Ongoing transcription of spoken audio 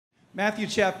Matthew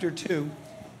chapter 2,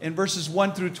 in verses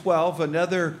 1 through 12,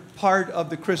 another part of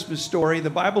the Christmas story. The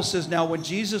Bible says, "Now when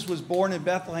Jesus was born in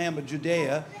Bethlehem of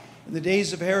Judea, in the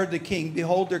days of Herod the king,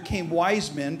 behold, there came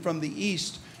wise men from the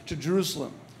east to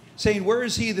Jerusalem, saying, Where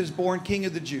is he that is born King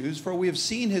of the Jews? For we have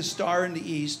seen his star in the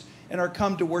east, and are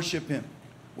come to worship him.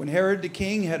 When Herod the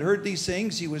king had heard these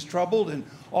things, he was troubled, and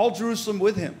all Jerusalem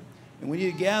with him. And when he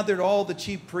had gathered all the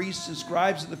chief priests and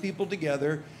scribes of the people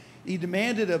together, he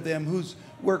demanded of them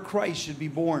where Christ should be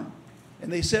born.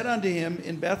 And they said unto him,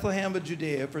 In Bethlehem of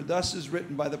Judea, for thus is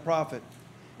written by the prophet,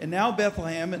 And now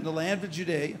Bethlehem, in the land of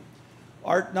Judea,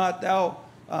 art not thou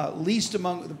least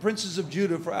among the princes of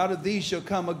Judah, for out of thee shall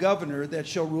come a governor that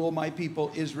shall rule my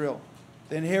people Israel.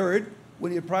 Then Herod,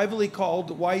 when he had privately called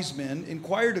the wise men,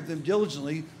 inquired of them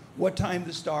diligently what time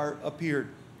the star appeared.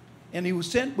 And he was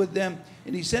sent with them,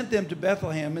 and he sent them to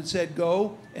Bethlehem, and said,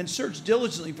 Go and search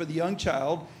diligently for the young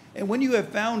child, and when you have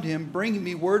found him, bring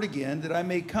me word again, that I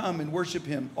may come and worship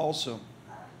him also.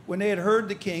 When they had heard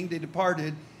the king, they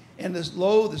departed, and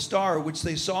lo, the star which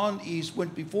they saw in the east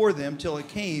went before them till it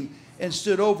came and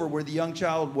stood over where the young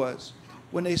child was.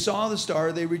 When they saw the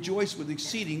star, they rejoiced with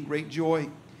exceeding great joy.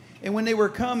 And when they were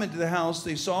come into the house,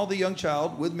 they saw the young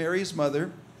child with Mary his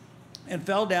mother, and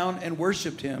fell down and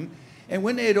worshipped him. And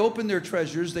when they had opened their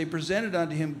treasures, they presented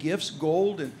unto him gifts,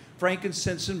 gold and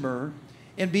frankincense and myrrh.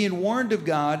 And being warned of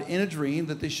God in a dream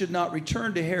that they should not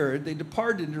return to Herod, they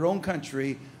departed in their own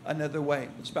country another way.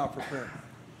 Let's bow for prayer.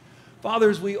 Father,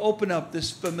 as we open up this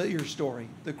familiar story,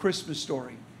 the Christmas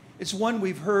story, it's one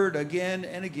we've heard again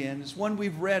and again. It's one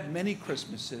we've read many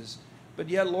Christmases. But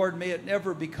yet, Lord, may it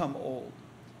never become old.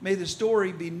 May the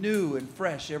story be new and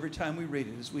fresh every time we read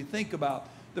it, as we think about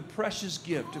the precious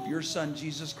gift of your Son,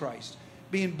 Jesus Christ,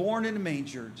 being born in a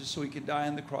manger just so he could die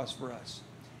on the cross for us.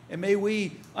 And may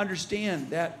we understand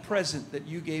that present that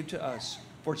you gave to us.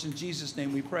 For it's in Jesus'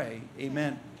 name we pray.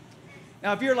 Amen.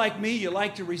 Now, if you're like me, you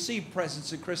like to receive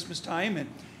presents at Christmas time.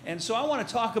 And so I want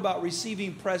to talk about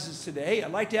receiving presents today.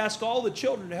 I'd like to ask all the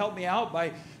children to help me out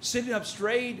by sitting up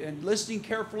straight and listening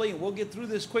carefully. And we'll get through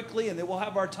this quickly, and then we'll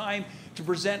have our time to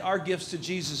present our gifts to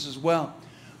Jesus as well.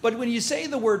 But when you say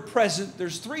the word present,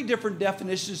 there's three different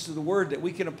definitions to the word that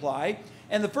we can apply.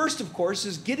 And the first, of course,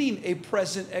 is getting a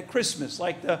present at Christmas,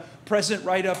 like the present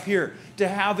right up here, to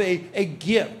have a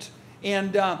gift.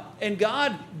 And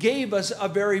God gave us a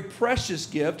very precious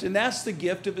gift, and that's the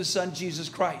gift of his Son, Jesus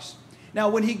Christ. Now,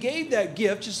 when he gave that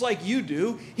gift, just like you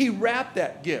do, he wrapped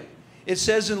that gift. It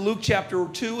says in Luke chapter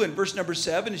 2 and verse number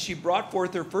 7, and she brought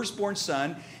forth her firstborn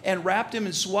son and wrapped him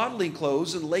in swaddling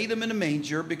clothes and laid him in a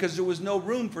manger because there was no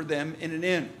room for them in an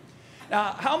inn.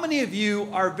 Now, how many of you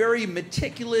are very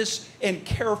meticulous and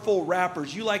careful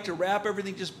wrappers? You like to wrap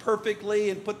everything just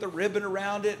perfectly and put the ribbon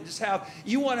around it and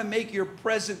you want to make your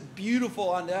present beautiful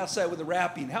on the outside with the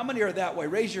wrapping. How many are that way?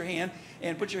 Raise your hand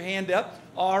and put your hand up.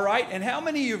 All right. And how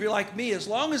many of you are like me? As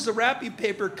long as the wrapping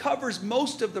paper covers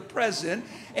most of the present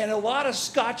and a lot of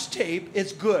Scotch tape,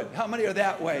 it's good. How many are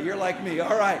that way? You're like me.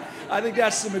 All right. I think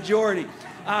that's the majority.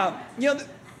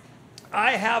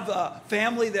 I have a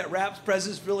family that wraps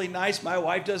presents really nice. My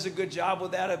wife does a good job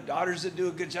with that. I have daughters that do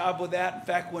a good job with that. In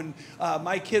fact, when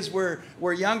my kids were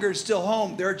younger, still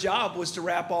home, their job was to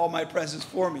wrap all my presents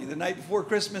for me. The night before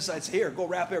Christmas, I'd say, here, go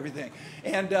wrap everything.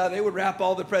 And they would wrap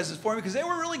all the presents for me because they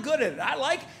were really good at it. I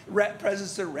like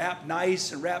presents that wrap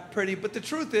nice and wrap pretty, but the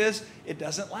truth is, it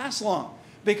doesn't last long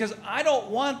because I don't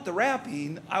want the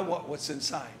wrapping. I want what's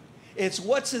inside. It's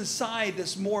what's inside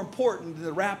that's more important than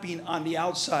the wrapping on the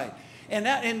outside.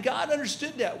 And God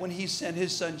understood that when he sent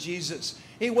his son Jesus.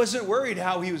 He wasn't worried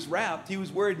how he was wrapped. He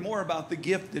was worried more about the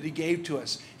gift that he gave to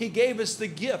us. He gave us the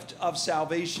gift of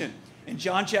salvation. In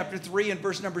John chapter 3 and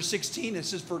verse number 16, it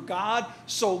says, For God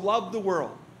so loved the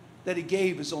world that he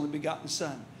gave his only begotten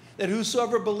Son, that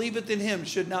whosoever believeth in him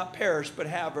should not perish but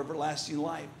have everlasting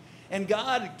life. And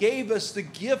God gave us the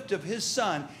gift of his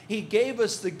Son. He gave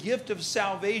us the gift of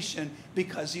salvation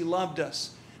because he loved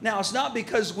us. Now, it's not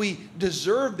because we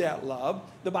deserve that love.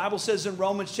 The Bible says in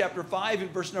Romans chapter 5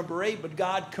 and verse number 8, But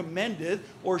God commended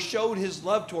or showed his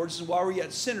love towards us while we were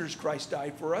yet sinners, Christ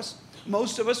died for us.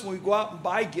 Most of us, when we go out and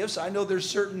buy gifts, I know there's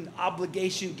certain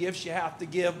obligation gifts you have to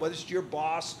give, whether it's to your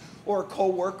boss or a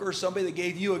coworker or somebody that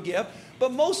gave you a gift.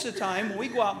 But most of the time, when we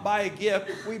go out and buy a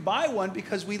gift, we buy one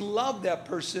because we love that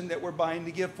person that we're buying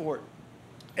the gift for.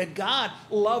 And God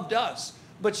loved us.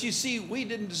 But you see, we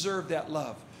didn't deserve that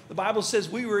love. The Bible says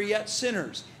we were yet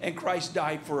sinners, and Christ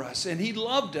died for us. And he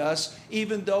loved us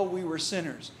even though we were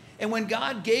sinners. And when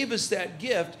God gave us that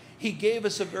gift, he gave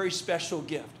us a very special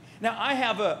gift. Now, I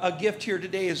have a gift here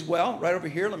today as well, right over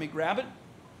here. Let me grab it.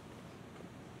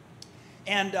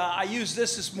 And I used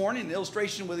this morning, an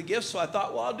illustration with a gift, so I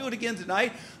thought, well, I'll do it again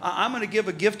tonight. I'm going to give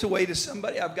a gift away to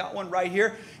somebody. I've got one right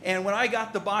here. And when I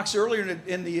got the box earlier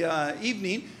in the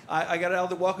evening, I got it out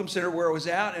of the Welcome Center where I was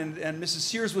at, and Mrs.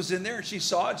 Sears was in there, and she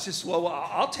saw it. She said, well,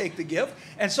 I'll take the gift.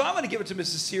 And so I'm going to give it to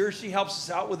Mrs. Sears. She helps us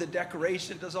out with the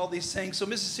decoration, does all these things. So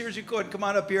Mrs. Sears, you go ahead and come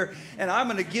on up here, and I'm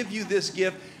going to give you this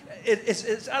gift.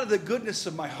 It's out of the goodness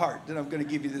of my heart that I'm going to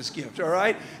give you this gift, all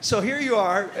right? So here you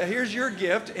are. Here's your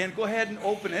gift, and go ahead and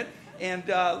open it, and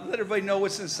let everybody know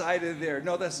what's inside of there.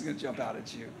 No, that's going to jump out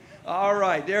at you. All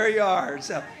right, there you are.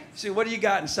 So, see, what do you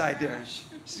got inside there?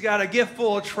 She's got a gift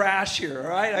full of trash here, all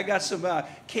right? I got some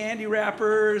candy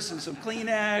wrappers and some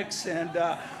Kleenex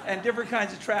and different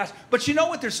kinds of trash. But you know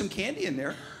what? There's some candy in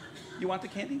there. You want the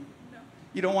candy?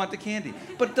 You don't want the candy.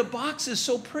 But the box is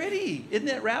so pretty. Isn't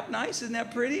that wrapped nice? Isn't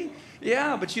that pretty?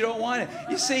 Yeah, but you don't want it.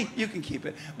 You see, you can keep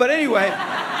it. But anyway,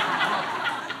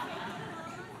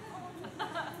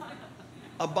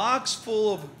 a box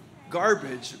full of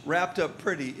garbage wrapped up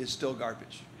pretty is still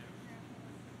garbage.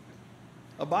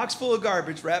 A box full of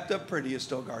garbage wrapped up pretty is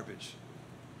still garbage.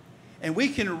 And we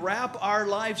can wrap our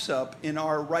lives up in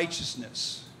our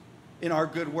righteousness, in our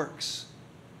good works,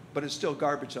 but it's still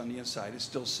garbage on the inside. It's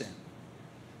still sin.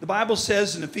 The Bible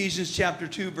says in Ephesians chapter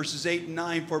 2, verses 8 and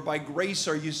 9, for by grace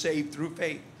are you saved through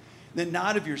faith, then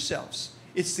not of yourselves.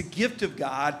 It's the gift of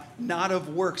God, not of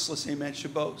works, lest any man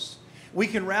should boast. We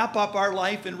can wrap up our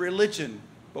life in religion,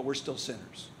 but we're still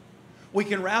sinners. We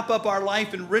can wrap up our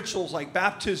life in rituals like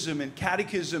baptism and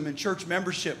catechism and church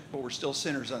membership, but we're still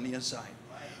sinners on the inside.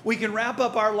 We can wrap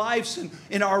up our lives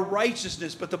in our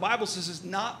righteousness, but the Bible says it's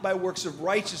not by works of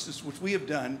righteousness which we have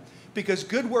done, because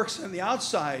good works on the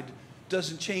outside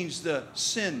doesn't change the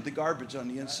sin, the garbage on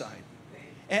the inside.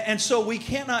 And so we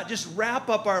cannot just wrap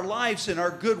up our lives in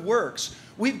our good works.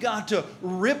 We've got to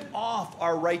rip off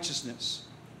our righteousness.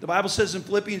 The Bible says in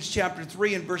Philippians chapter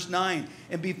 3 and verse 9,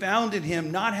 and be found in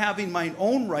him, not having mine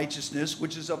own righteousness,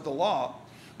 which is of the law,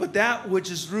 but that which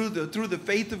is through the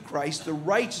faith of Christ, the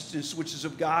righteousness which is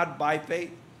of God by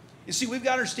faith. You see, we've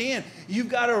got to understand, you've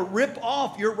got to rip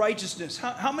off your righteousness.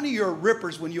 How many of you are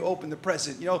rippers when you open the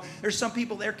present? You know, there's some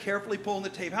people there carefully pulling the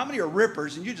tape. How many are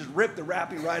rippers and you just rip the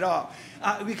wrapping right off?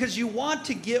 Because you want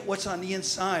to get what's on the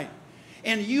inside.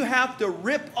 And you have to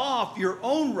rip off your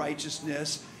own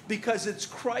righteousness because it's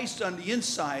Christ on the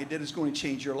inside that is going to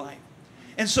change your life.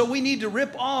 And so we need to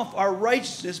rip off our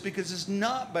righteousness because it's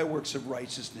not by works of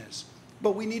righteousness.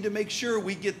 But we need to make sure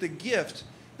we get the gift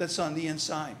that's on the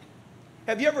inside.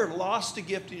 Have you ever lost a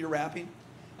gift in your wrapping?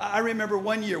 I remember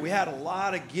one year we had a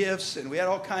lot of gifts and we had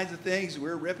all kinds of things. We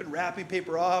were ripping wrapping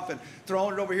paper off and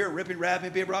throwing it over here, ripping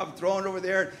wrapping paper off and throwing it over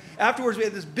there. And afterwards we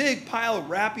had this big pile of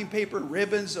wrapping paper and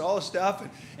ribbons and all this stuff.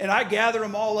 And I gathered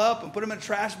them all up and put them in a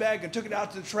trash bag and took it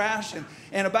out to the trash.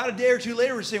 And about a day or two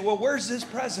later we're saying, well, where's this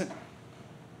present?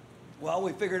 Well,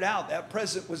 we figured out that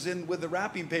present was in with the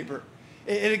wrapping paper.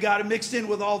 It had got mixed in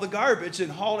with all the garbage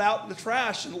and hauled out in the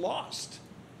trash and lost.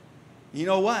 You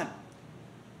know what?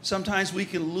 Sometimes we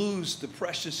can lose the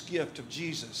precious gift of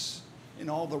Jesus in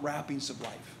all the wrappings of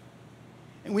life.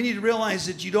 And we need to realize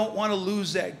that you don't want to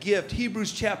lose that gift.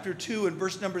 Hebrews chapter 2 and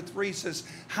verse number 3 says,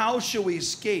 how shall we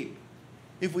escape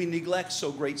if we neglect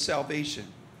so great salvation,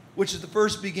 which is the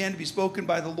first began to be spoken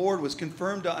by the Lord, was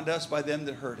confirmed unto us by them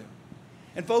that heard him.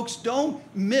 And folks, don't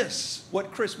miss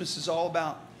what Christmas is all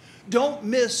about. Don't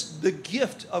miss the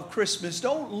gift of Christmas.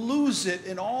 Don't lose it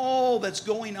in all that's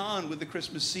going on with the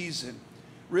Christmas season.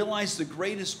 Realize the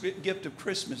greatest gift of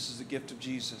Christmas is the gift of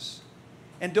Jesus.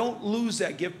 And don't lose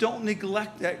that gift. Don't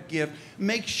neglect that gift.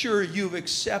 Make sure you've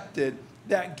accepted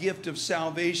that gift of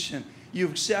salvation.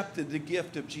 You've accepted the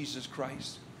gift of Jesus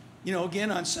Christ. You know, again,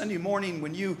 on Sunday morning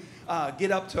when you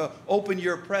get up to open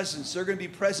your presents, there are going to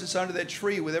be presents under that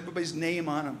tree with everybody's name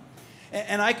on them.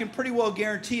 And I can pretty well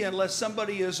guarantee, unless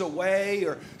somebody is away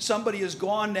or somebody is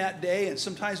gone that day, and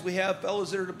sometimes we have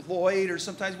fellows that are deployed, or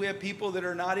sometimes we have people that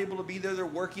are not able to be there. They're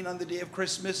working on the day of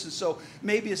Christmas, and so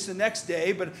maybe it's the next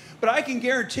day. But I can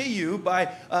guarantee you,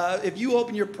 if you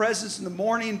open your presents in the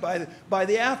morning, by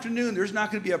the afternoon, there's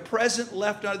not going to be a present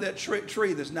left under that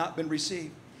tree that's not been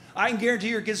received. I can guarantee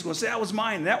your kids are going to say, that was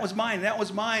mine, and that was mine, and that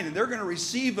was mine. And they're going to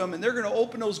receive them, and they're going to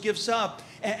open those gifts up.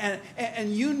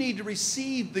 And you need to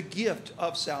receive the gift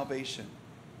of salvation.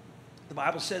 The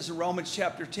Bible says in Romans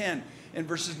chapter 10, in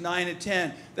verses 9 and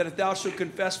 10, that if thou shalt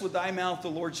confess with thy mouth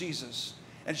the Lord Jesus,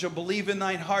 and shalt believe in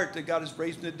thine heart that God is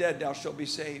raised from the dead, thou shalt be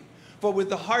saved. For with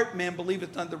the heart man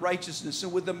believeth unto righteousness,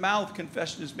 and with the mouth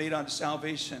confession is made unto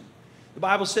salvation. The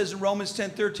Bible says in Romans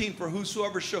 10:13, for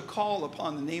whosoever shall call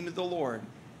upon the name of the Lord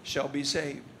shall be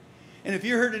saved. And if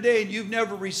you're here today and you've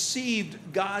never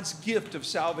received God's gift of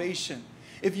salvation,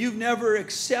 If you've never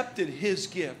accepted his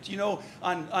gift, you know,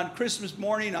 on Christmas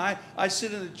morning, I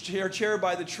sit in the chair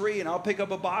by the tree, and I'll pick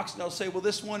up a box, and I'll say, well,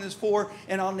 this one is for,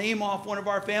 and I'll name off one of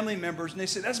our family members, and they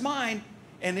say, that's mine.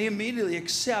 And they immediately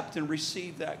accept and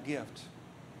receive that gift.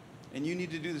 And you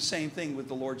need to do the same thing with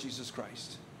the Lord Jesus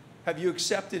Christ. Have you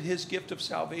accepted his gift of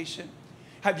salvation?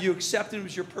 Have you accepted him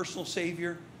as your personal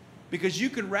Savior? Because you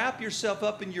can wrap yourself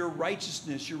up in your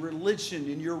righteousness, your religion,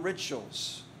 and your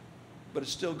rituals, but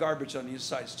it's still garbage on the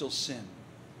inside, it's still sin.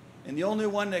 And the only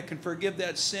one that can forgive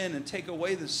that sin and take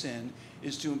away the sin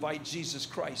is to invite Jesus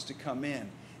Christ to come in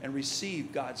and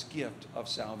receive God's gift of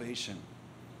salvation.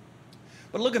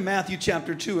 But look at Matthew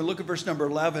chapter 2 and look at verse number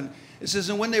 11. It says,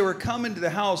 and when they were come into the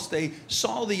house, they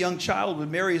saw the young child with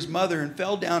Mary his mother and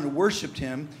fell down and worshipped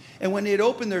him. And when they had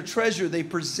opened their treasure, they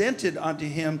presented unto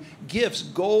him gifts,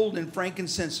 gold and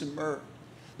frankincense and myrrh.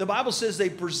 The Bible says they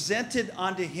presented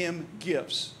unto him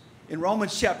gifts. In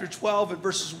Romans chapter 12 and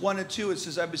verses 1 and 2, it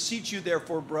says, I beseech you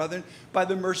therefore, brethren, by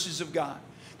the mercies of God,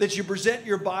 that you present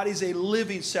your bodies a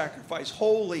living sacrifice,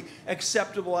 holy,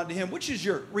 acceptable unto him, which is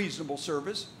your reasonable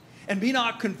service. And be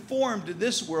not conformed to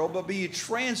this world, but be ye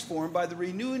transformed by the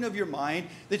renewing of your mind,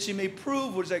 that you may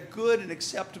prove what is that good and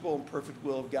acceptable and perfect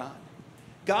will of God.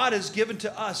 God has given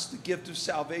to us the gift of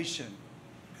salvation.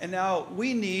 And now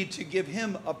we need to give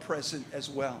him a present as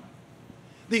well.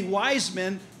 The wise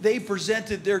men, they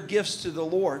presented their gifts to the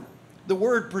Lord. The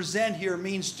word present here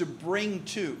means to bring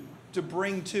to. To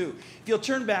bring to. If you'll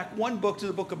turn back one book to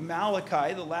the book of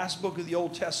Malachi, the last book of the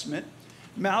Old Testament,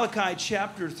 Malachi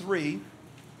chapter 3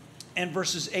 and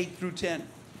verses 8 through 10.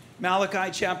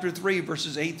 Malachi chapter 3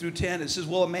 verses 8 through 10. It says,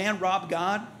 will a man rob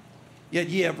God? Yet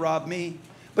ye have robbed me.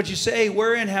 But you say,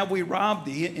 wherein have we robbed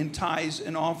thee? In tithes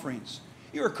and offerings.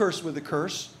 You are cursed with a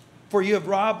curse, for you have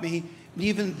robbed me,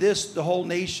 even this the whole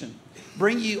nation.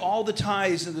 Bring ye all the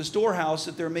tithes in the storehouse,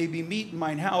 that there may be meat in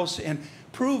mine house, and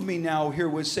prove me now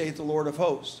herewith, saith the Lord of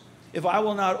hosts, if I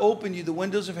will not open you the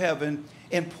windows of heaven,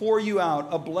 and pour you out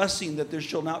a blessing, that there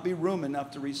shall not be room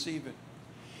enough to receive it.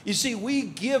 You see, we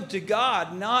give to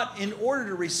God not in order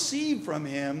to receive from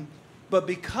him, but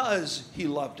because he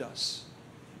loved us.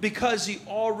 Because he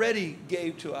already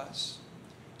gave to us.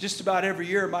 Just about every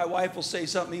year, my wife will say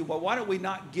something, well, why don't we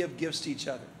not give gifts to each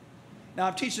other? Now,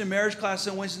 I'm teaching a marriage class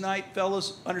on Wednesday night.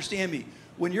 Fellas, understand me.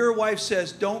 When your wife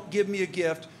says, don't give me a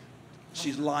gift,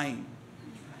 she's lying.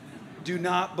 Do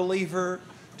not believe her.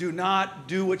 Do not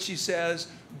do what she says.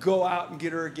 Go out and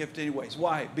get her a gift anyways.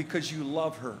 Why? Because you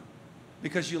love her.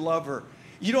 Because you love her.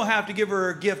 You don't have to give her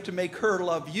a gift to make her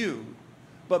love you,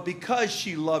 but because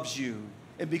she loves you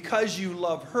and because you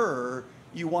love her,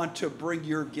 you want to bring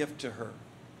your gift to her.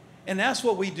 And that's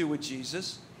what we do with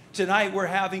Jesus. Tonight we're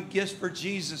having gifts for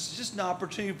Jesus. It's just an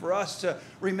opportunity for us to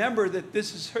remember that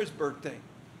this is his birthday.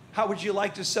 How would you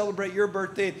like to celebrate your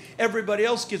birthday? Everybody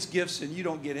else gets gifts and you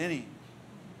don't get any.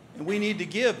 And we need to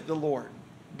give the Lord.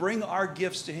 Bring our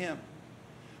gifts to him.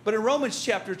 But in Romans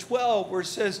chapter 12, where it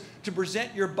says to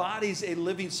present your bodies a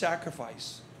living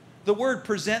sacrifice, the word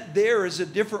present there is a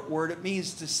different word. It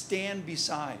means to stand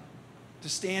beside. To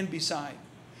stand beside.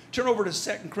 Turn over to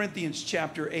 2 Corinthians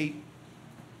chapter 8.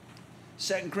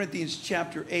 2 Corinthians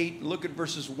chapter 8, and look at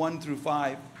verses 1 through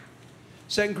 5.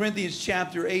 2 Corinthians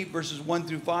chapter 8, verses 1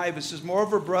 through 5, it says,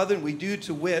 moreover, brethren, we do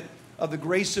to wit of the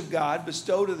grace of God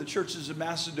bestowed on the churches of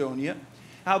Macedonia,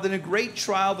 how that in a great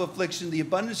trial of affliction, the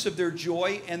abundance of their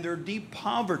joy and their deep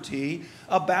poverty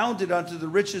abounded unto the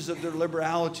riches of their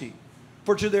liberality.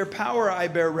 For to their power I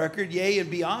bear record, yea, and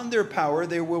beyond their power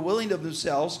they were willing of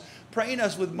themselves, praying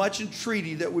us with much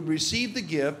entreaty that would receive the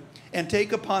gift and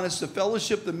take upon us the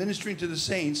fellowship, the ministering to the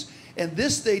saints. And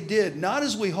this they did, not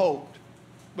as we hoped,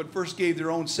 but first gave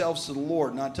their own selves to the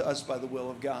Lord, not to us by the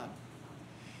will of God.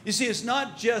 You see, it's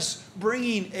not just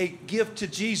bringing a gift to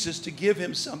Jesus to give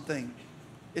him something.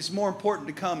 It's more important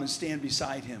to come and stand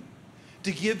beside him,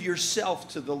 to give yourself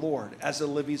to the Lord as a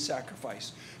living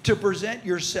sacrifice, to present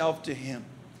yourself to him.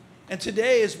 And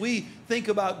today, as we think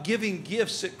about giving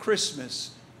gifts at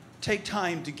Christmas, take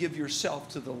time to give yourself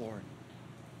to the Lord.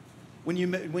 When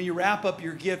you wrap up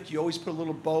your gift, you always put a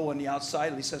little bow on the outside.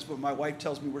 At least that's what my wife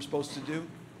tells me we're supposed to do.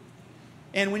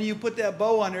 And when you put that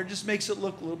bow on there, it just makes it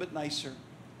look a little bit nicer.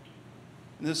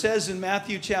 And it says in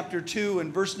Matthew chapter 2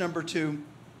 and verse number 2,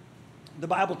 the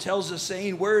Bible tells us,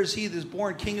 saying, where is he that is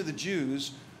born King of the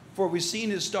Jews? For we've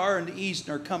seen his star in the east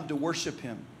and are come to worship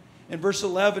him. In verse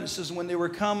 11, it says, when they were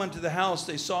come unto the house,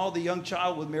 they saw the young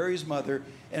child with Mary's mother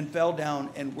and fell down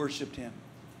and worshiped him.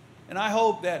 And I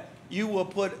hope that you will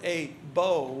put a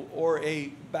bow or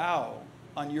a bow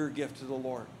on your gift to the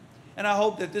Lord. And I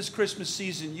hope that this Christmas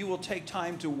season you will take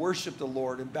time to worship the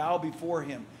Lord and bow before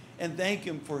him and thank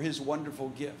him for his wonderful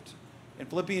gift. In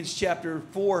Philippians chapter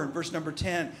 4 and verse number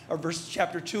 10, or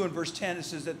chapter 2 and verse 10, it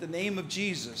says that the name of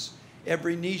Jesus,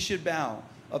 every knee should bow,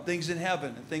 of things in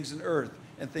heaven and things in earth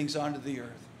and things under the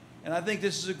earth. And I think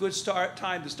this is a good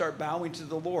time to start bowing to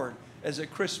the Lord as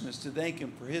at Christmas, to thank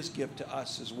him for his gift to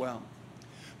us as well.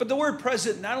 But the word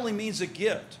present not only means a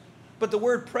gift, but the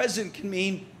word present can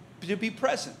mean to be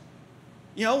present.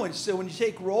 You know, when you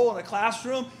take roll in a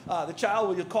classroom, the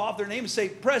child will call off their name and say,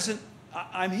 present,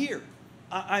 I'm here.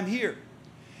 I'm here.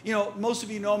 You know, most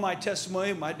of you know my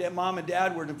testimony. My mom and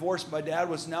dad were divorced. My dad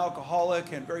was an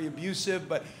alcoholic and very abusive.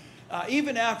 But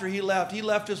even after he left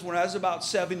us when I was about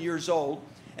 7 years old.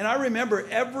 And I remember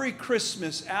every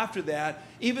Christmas after that,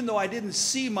 even though I didn't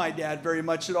see my dad very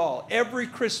much at all, every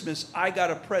Christmas I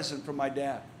got a present from my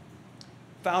dad.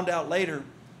 Found out later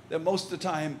that most of the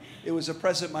time it was a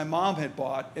present my mom had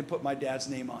bought and put my dad's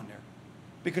name on there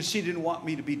because she didn't want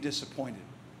me to be disappointed.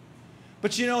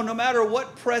 But you know, no matter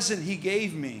what present he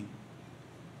gave me,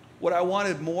 what I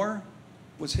wanted more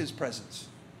was his presence.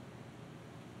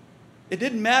 It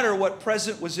didn't matter what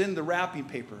present was in the wrapping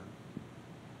paper.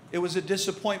 It was a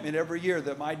disappointment every year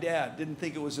that my dad didn't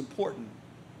think it was important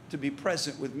to be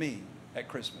present with me at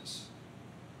Christmas.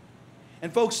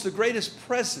 And folks, the greatest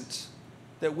present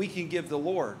that we can give the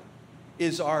Lord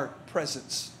is our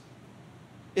presence,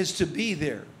 is to be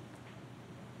there.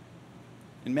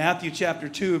 In Matthew chapter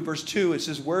 2 and verse 2, it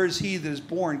says, where is he that is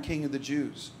born King of the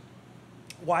Jews?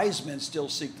 Wise men still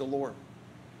seek the Lord.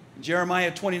 In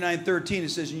Jeremiah 29:13, it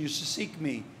says, and you shall seek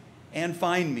me and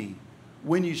find me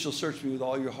when you shall search me with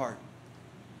all your heart.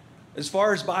 As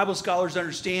far as Bible scholars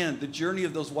understand, the journey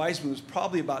of those wise men was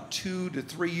probably about 2 to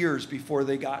 3 years before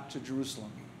they got to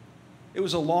Jerusalem. It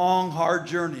was a long, hard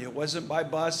journey. It wasn't by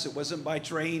bus. It wasn't by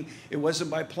train. It wasn't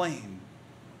by plane.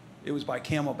 It was by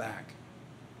camelback.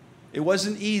 It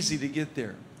wasn't easy to get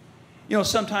there. You know,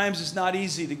 sometimes it's not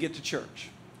easy to get to church.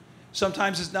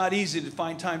 Sometimes it's not easy to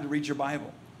find time to read your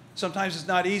Bible. Sometimes it's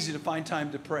not easy to find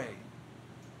time to pray.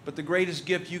 But the greatest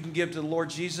gift you can give to the Lord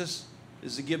Jesus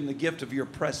is to give him the gift of your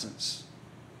presence.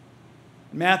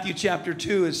 In Matthew chapter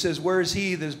 2, it says, where is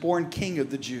he that is born King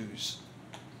of the Jews?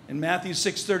 In Matthew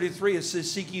 6:33, it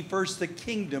says, seek ye first the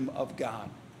kingdom of God.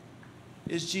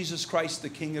 Is Jesus Christ the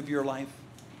King of your life?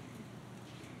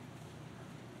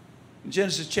 In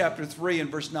Genesis chapter 3 and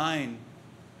verse 9,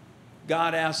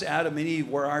 God asked Adam and Eve,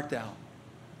 where art thou?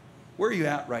 Where are you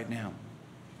at right now?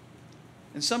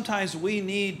 And sometimes we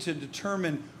need to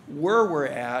determine where we're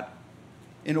at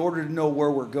in order to know where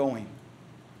we're going.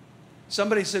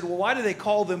 Somebody said, well, why do they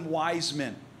call them wise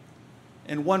men?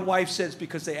 And one wife said it's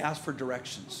because they ask for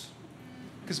directions.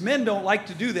 Because men don't like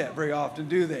to do that very often,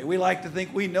 do they? We like to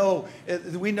think we know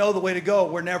the way to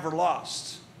go. We're never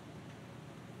lost.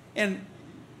 And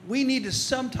we need to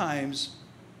sometimes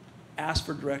ask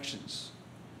for directions.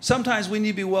 Sometimes we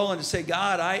need to be willing to say,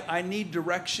 God, I need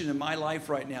direction in my life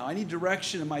right now. I need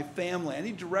direction in my family. I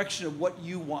need direction of what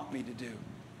you want me to do.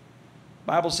 The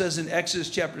Bible says in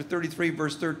Exodus chapter 33,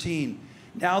 verse 13,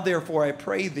 now therefore I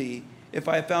pray thee, if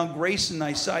I have found grace in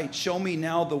thy sight, show me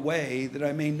now the way that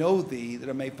I may know thee, that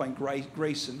I may find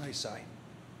grace in thy sight.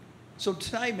 So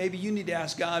tonight, maybe you need to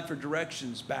ask God for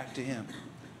directions back to him,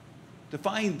 to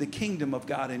find the kingdom of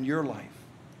God in your life.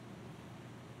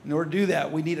 In order to do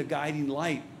that, we need a guiding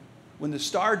light. When the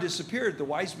star disappeared, the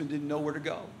wise men didn't know where to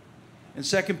go. In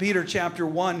 2 Peter chapter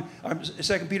 1,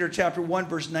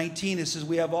 verse 19, it says,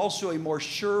 we have also a more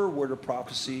sure word of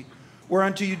prophecy,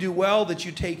 whereunto you do well that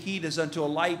you take heed as unto a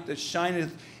light that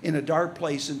shineth in a dark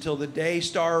place until the day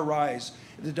star arise,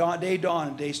 day dawn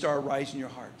and day star arise in your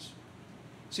hearts.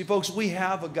 See, folks, we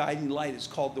have a guiding light. It's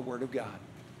called the Word of God.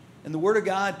 And the Word of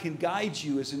God can guide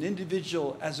you as an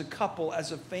individual, as a couple,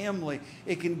 as a family.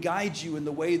 It can guide you in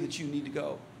the way that you need to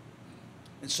go.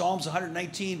 In Psalms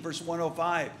 119, verse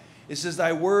 105, it says,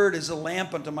 thy word is a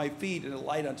lamp unto my feet and a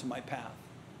light unto my path.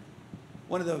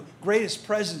 One of the greatest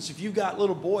presents, if you've got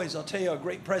little boys, I'll tell you a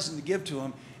great present to give to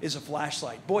them is a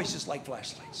flashlight. Boys just like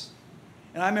flashlights.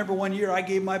 And I remember one year I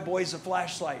gave my boys a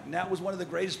flashlight, and that was one of the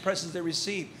greatest presents they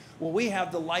received. Well, we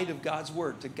have the light of God's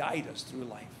Word to guide us through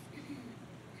life.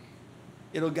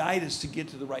 It'll guide us to get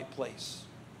to the right place.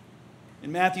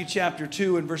 In Matthew chapter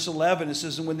 2 and verse 11, it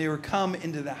says, and when they were come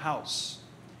into the house.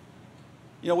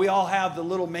 You know, we all have the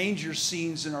little manger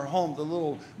scenes in our home, the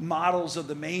little models of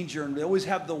the manger, and they always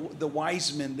have the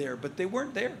wise men there, but they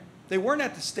weren't there. They weren't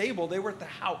at the stable, they were at the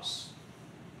house.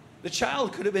 The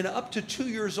child could have been up to 2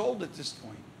 years old at this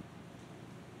point.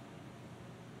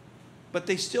 But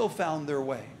they still found their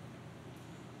way.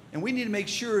 And we need to make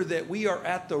sure that we are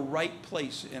at the right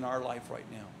place in our life right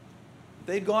now. If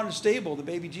they'd gone to stable, the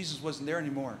baby Jesus wasn't there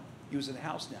anymore. He was in the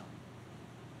house now.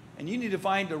 And you need to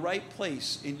find the right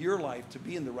place in your life to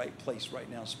be in the right place right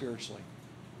now spiritually.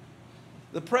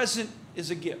 The present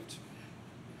is a gift.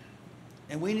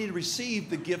 And we need to receive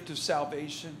the gift of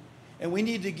salvation. And we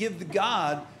need to give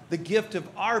God the gift of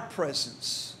our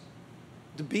presence.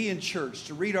 To be in church,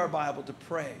 to read our Bible, to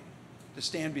pray, to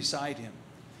stand beside Him.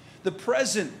 The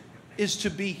present is to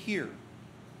be here.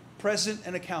 Present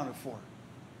and accounted for.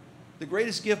 The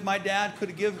greatest gift my dad could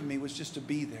have given me was just to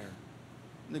be there.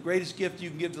 And the greatest gift you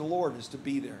can give to the Lord is to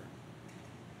be there.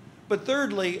 But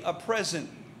thirdly, a present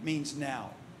means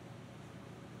now.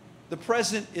 The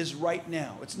present is right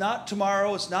now. It's not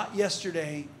tomorrow. It's not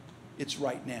yesterday. It's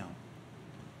right now.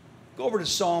 Go over to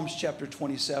Psalms chapter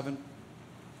 27.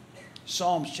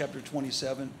 Psalms chapter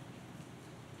 27.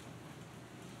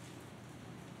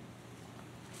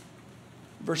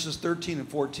 Verses 13 and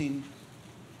 14.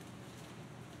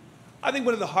 I think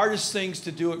one of the hardest things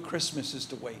to do at Christmas is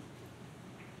to wait.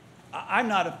 I'm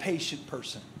not a patient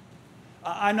person.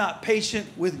 I'm not patient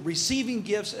with receiving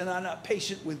gifts, and I'm not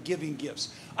patient with giving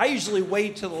gifts. I usually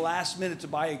wait till the last minute to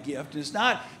buy a gift. And it's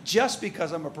not just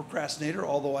because I'm a procrastinator,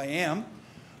 although I am,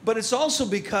 but it's also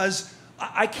because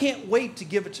I can't wait to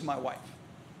give it to my wife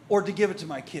or to give it to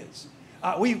my kids.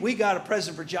 We got a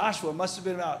present for Joshua. It must have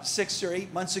been about 6 or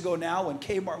 8 months ago now when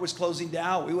Kmart was closing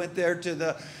down. We went there to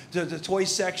the toy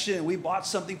section and we bought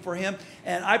something for him.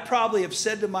 And I probably have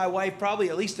said to my wife probably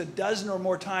at least a dozen or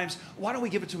more times, why don't we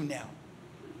give it to him now?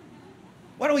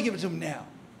 Why don't we give it to him now?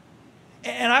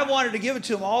 And I wanted to give it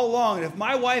to him all along. And if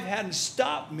my wife hadn't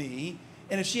stopped me,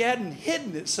 and if she hadn't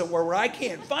hidden it somewhere where I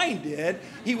can't find it,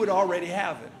 he would already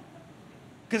have it.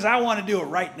 Because I want to do it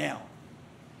right now.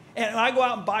 And when I go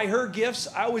out and buy her gifts,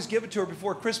 I always give it to her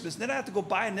before Christmas. And then I have to go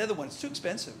buy another one. It's too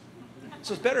expensive.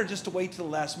 So it's better just to wait till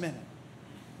the last minute.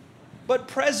 But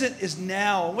present is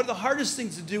now. One of the hardest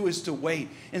things to do is to wait.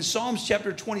 In Psalms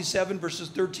chapter 27, verses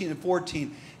 13 and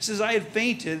 14, it says, I had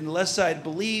fainted unless I had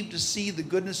believed to see the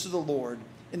goodness of the Lord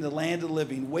in the land of the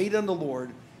living. Wait on the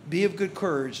Lord. Be of good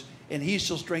courage, and He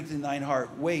shall strengthen thine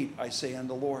heart. Wait, I say, on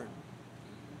the Lord.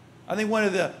 I think one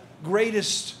of the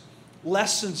greatest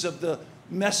lessons of the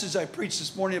message I preached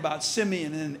this morning about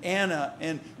Simeon and Anna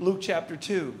in Luke chapter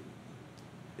 2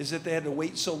 is that they had to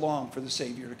wait so long for the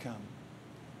Savior to come.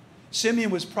 Simeon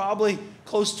was probably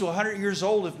close to 100 years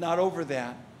old, if not over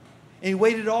that. And he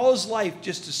waited all his life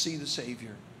just to see the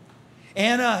Savior.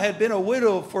 Anna had been a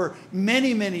widow for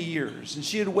many, many years, and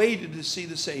she had waited to see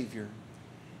the Savior.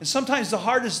 And sometimes the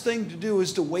hardest thing to do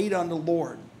is to wait on the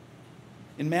Lord.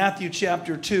 In Matthew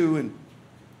chapter 2 and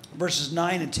verses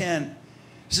 9 and 10,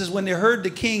 it says, when they heard the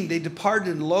king, they departed,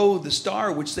 and lo, the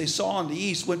star which they saw in the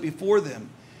east went before them,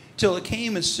 till it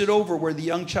came and stood over where the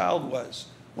young child was.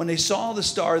 When they saw the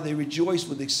star, they rejoiced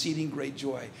with exceeding great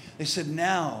joy. They said,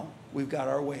 now we've got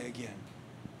our way again.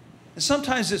 And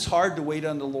sometimes it's hard to wait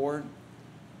on the Lord,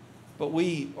 but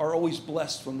we are always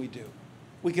blessed when we do.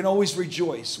 We can always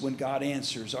rejoice when God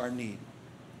answers our need.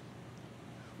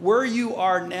 Where you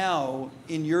are now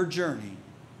in your journey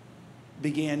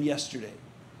began yesterday.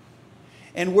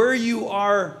 And where you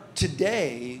are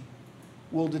today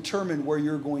will determine where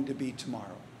you're going to be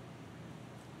tomorrow.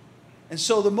 And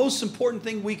so the most important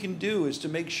thing we can do is to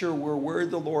make sure we're where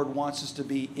the Lord wants us to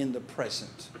be in the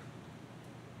present.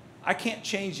 I can't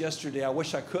change yesterday. I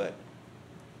wish I could.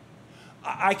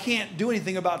 I can't do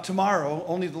anything about tomorrow.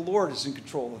 Only the Lord is in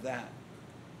control of that.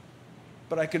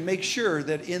 But I can make sure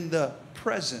that in the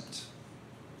present,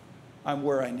 I'm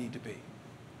where I need to be.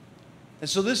 And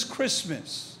so this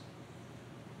Christmas,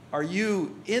 are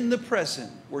you in the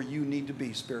present where you need to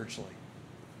be spiritually?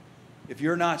 If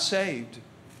you're not saved,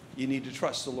 you need to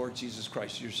trust the Lord Jesus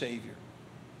Christ, your Savior.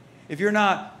 If you're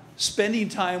not spending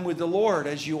time with the Lord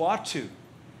as you ought to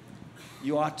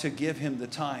give Him the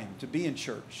time to be in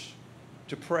church,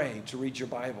 to pray, to read your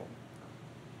Bible.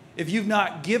 If you've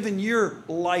not given your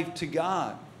life to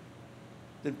God,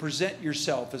 then present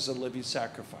yourself as a living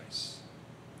sacrifice.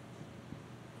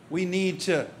 We need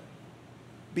to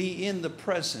be in the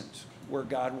present where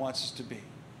God wants us to be.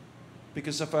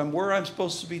 Because if I'm where I'm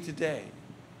supposed to be today,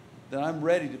 then I'm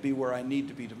ready to be where I need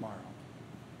to be tomorrow.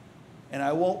 And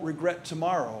I won't regret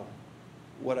tomorrow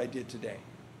what I did today.